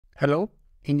Hello,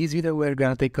 in this video we're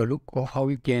going to take a look at how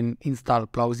you can install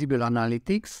Plausible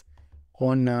Analytics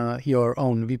on your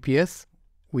own VPS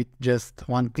with just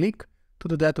one click. To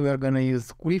do that we are going to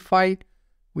use Coolify,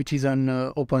 which is an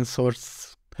open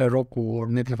source Heroku or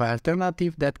Netlify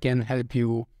alternative that can help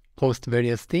you host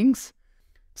various things.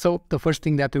 So the first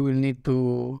thing that we will need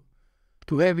to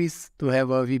have is to have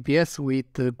a VPS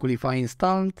with Coolify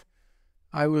installed.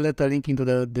 I will let a link into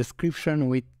the description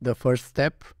with the first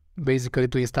step. Basically,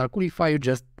 to install Coolify, you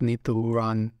just need to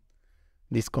run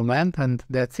this command and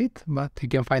that's it. But you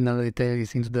can find all the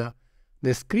details into the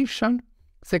description.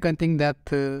 Second thing that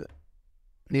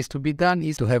needs to be done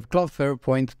is to have Cloudflare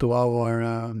point to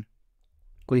our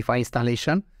Coolify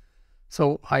installation.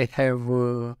 So I have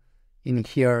in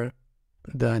here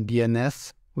the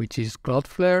DNS, which is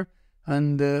Cloudflare,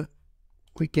 and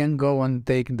we can go and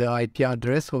take the IP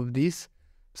address of this.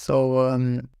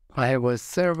 So I have a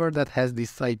server that has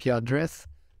this IP address.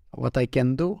 What I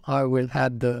can do, I will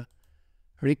add the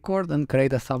record and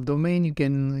create a subdomain. You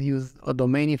can use a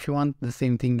domain if you want. The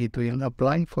same thing it will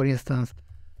apply. For instance,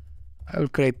 I will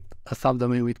create a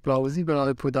subdomain with Plausible. I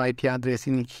will put the IP address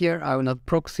in here. I will not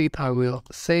proxy it. I will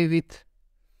save it.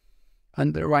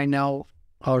 And right now,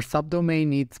 our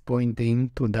subdomain is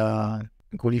pointing to the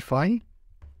Coolify.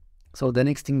 So the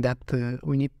next thing that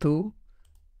we need to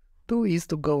do is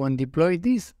to go and deploy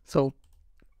this. So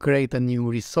create a new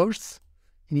resource.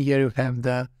 In here you have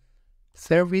the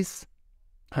service,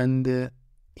 and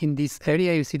in this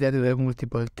area you see that we have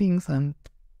multiple things, and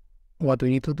what we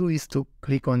need to do is to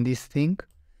click on this thing,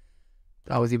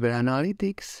 Plausible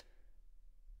Analytics,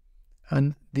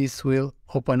 and this will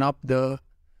open up the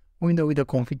window with the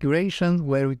configuration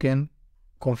where we can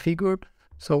configure.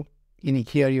 So in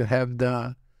here you have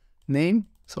the name,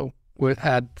 so we'll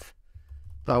add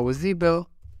Plausible.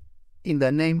 In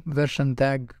the name version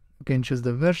tag, you can choose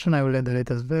the version. I will add the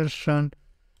latest version.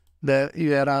 The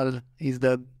URL is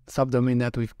the subdomain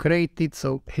that we've created,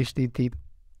 so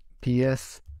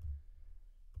https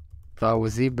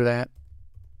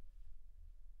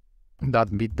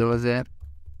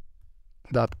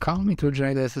plausible.bitdose.com. It will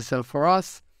generate the SSL for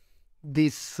us.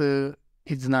 This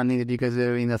is not needed because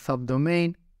we're in a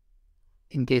subdomain.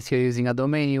 In case you're using a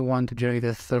domain, you want to generate a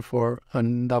SSL for a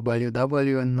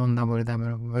www and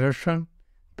non-www version,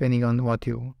 depending on what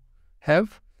you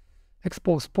have.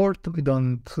 Expose port, we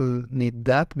don't need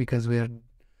that because we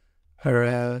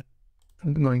are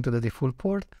going to the default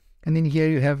port. And in here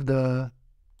you have the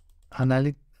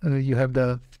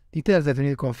details that you need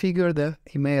to configure. The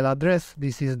email address.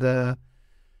 This is the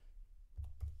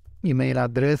email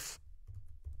address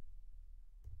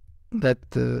that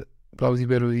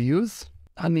Plausible will use.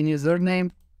 Admin username,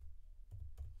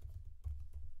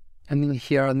 and in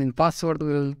here admin password,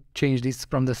 we'll change this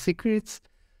from the secrets.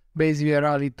 Base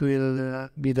URL, it will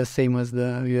be the same as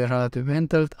the URL that we've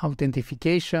entered.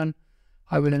 Authentication,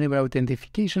 I will enable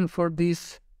authentication for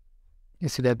this. You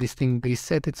see that this thing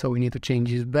reset, so we need to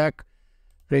change this back.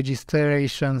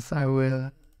 Registrations, I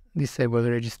will disable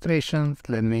registrations.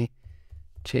 Let me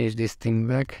change this thing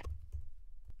back.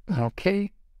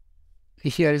 Okay.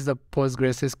 Here is the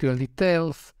PostgreSQL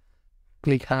details,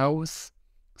 click house.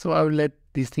 So I will let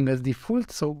this thing as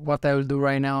default. So what I will do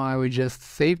right now, I will just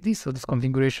save this. So this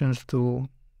configuration is to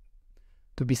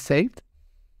be saved.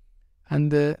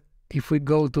 And if we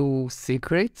go to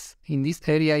secrets, in this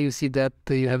area, you see that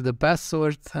you have the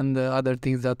passwords and the other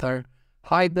things that are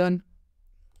hidden.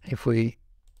 If we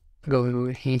go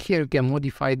in here, you can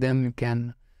modify them. You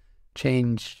can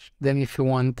change them if you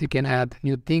want. You can add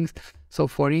new things. So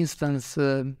for instance,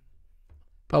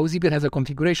 Plausible has a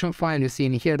configuration file. You see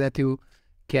in here that you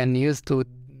can use to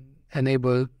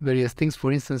enable various things.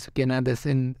 For instance, you can add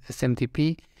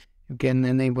SMTP. You can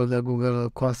enable the Google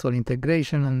Console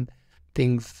integration and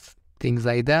things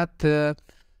like that.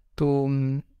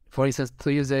 For instance,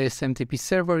 to use a SMTP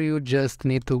server, you just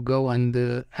need to go and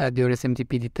add your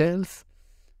SMTP details.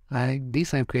 Like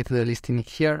this, I've created a list in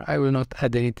here. I will not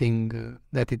add anything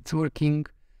that it's working,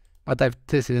 but I've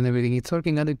tested and everything it's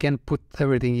working, and you can put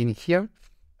everything in here.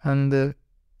 And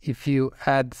if you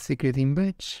add secret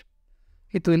image,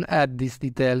 it will add these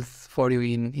details for you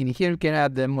in here. You can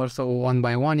add them also one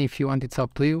by one if you want. It's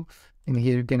up to you. In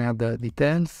here you can add the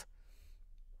details.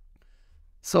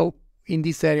 So in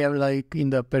this area, like in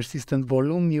the persistent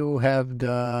volume, you have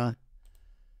the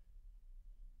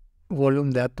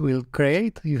volume that will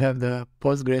create. You have the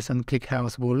Postgres and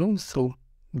ClickHouse volumes. So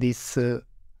this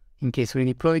in case we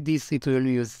deploy this, it will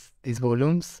use these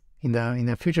volumes in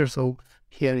the future. So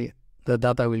here the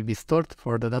data will be stored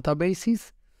for the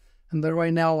databases. And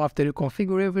right now, after you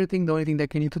configure everything, the only thing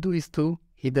that you need to do is to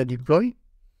hit the deploy.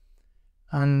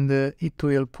 and it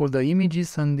will pull the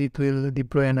images and it will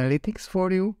deploy analytics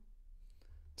for you.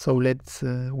 So let's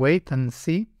wait and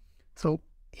see. So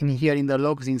in here in the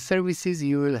logs in services,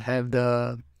 you will have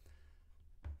the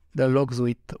logs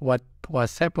with what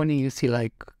was happening. You see,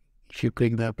 like if you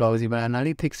click the Plausible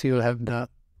Analytics, you will have the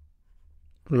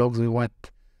logs with what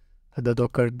the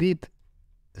Docker did.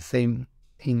 The same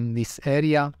in this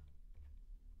area,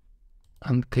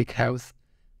 and click house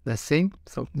the same.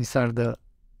 So these are the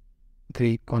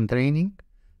three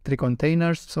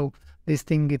containers. So this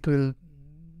thing, it will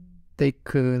take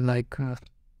 2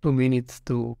 minutes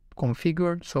to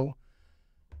configure. So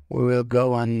we will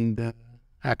go and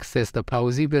access the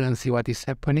Plausible and see what is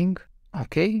happening.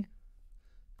 Okay,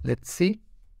 let's see.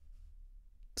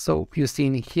 So you see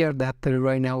in here that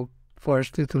right now,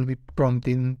 first it will be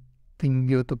prompting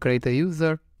you to create a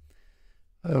user.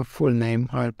 Full name,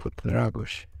 I'll put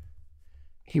Ragush.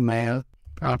 Email,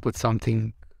 I'll put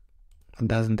something that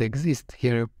doesn't exist.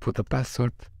 Here, put a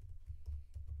password.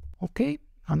 Okay,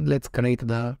 and let's create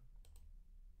the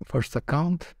first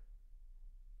account.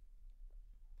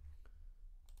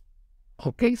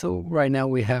 Okay, so right now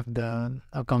we have the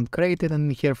account created,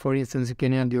 and here, for instance, you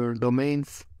can add your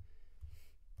domains.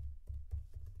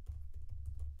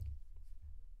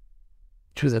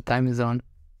 Choose a time zone.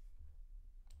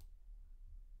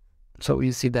 So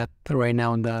you see that right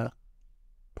now on the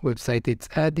website it's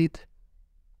added.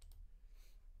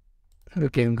 You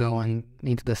can go on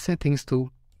into the settings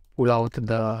to pull out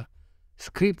the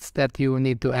scripts that you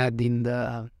need to add in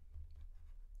the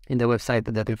website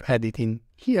that you've added in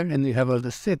here, and you have all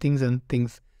the settings and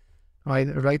things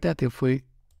right that. If we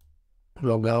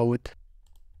log out,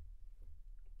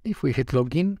 if we hit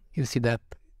login, you see that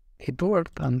it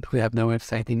worked and we have the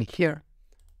website in here.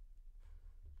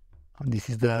 And this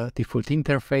is the default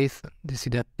interface. You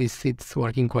see that it's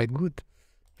working quite good.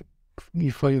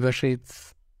 If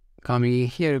it's coming in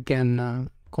here, you can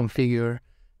configure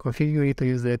it to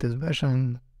use the latest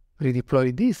version,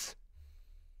 redeploy this.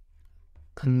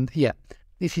 And yeah,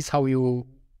 this is how you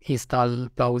install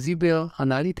Plausible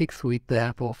Analytics with the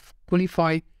help of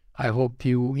Coolify. I hope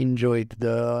you enjoyed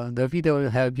the video. Will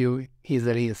help you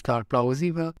easily install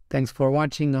Plausible. Thanks for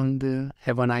watching and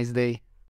have a nice day.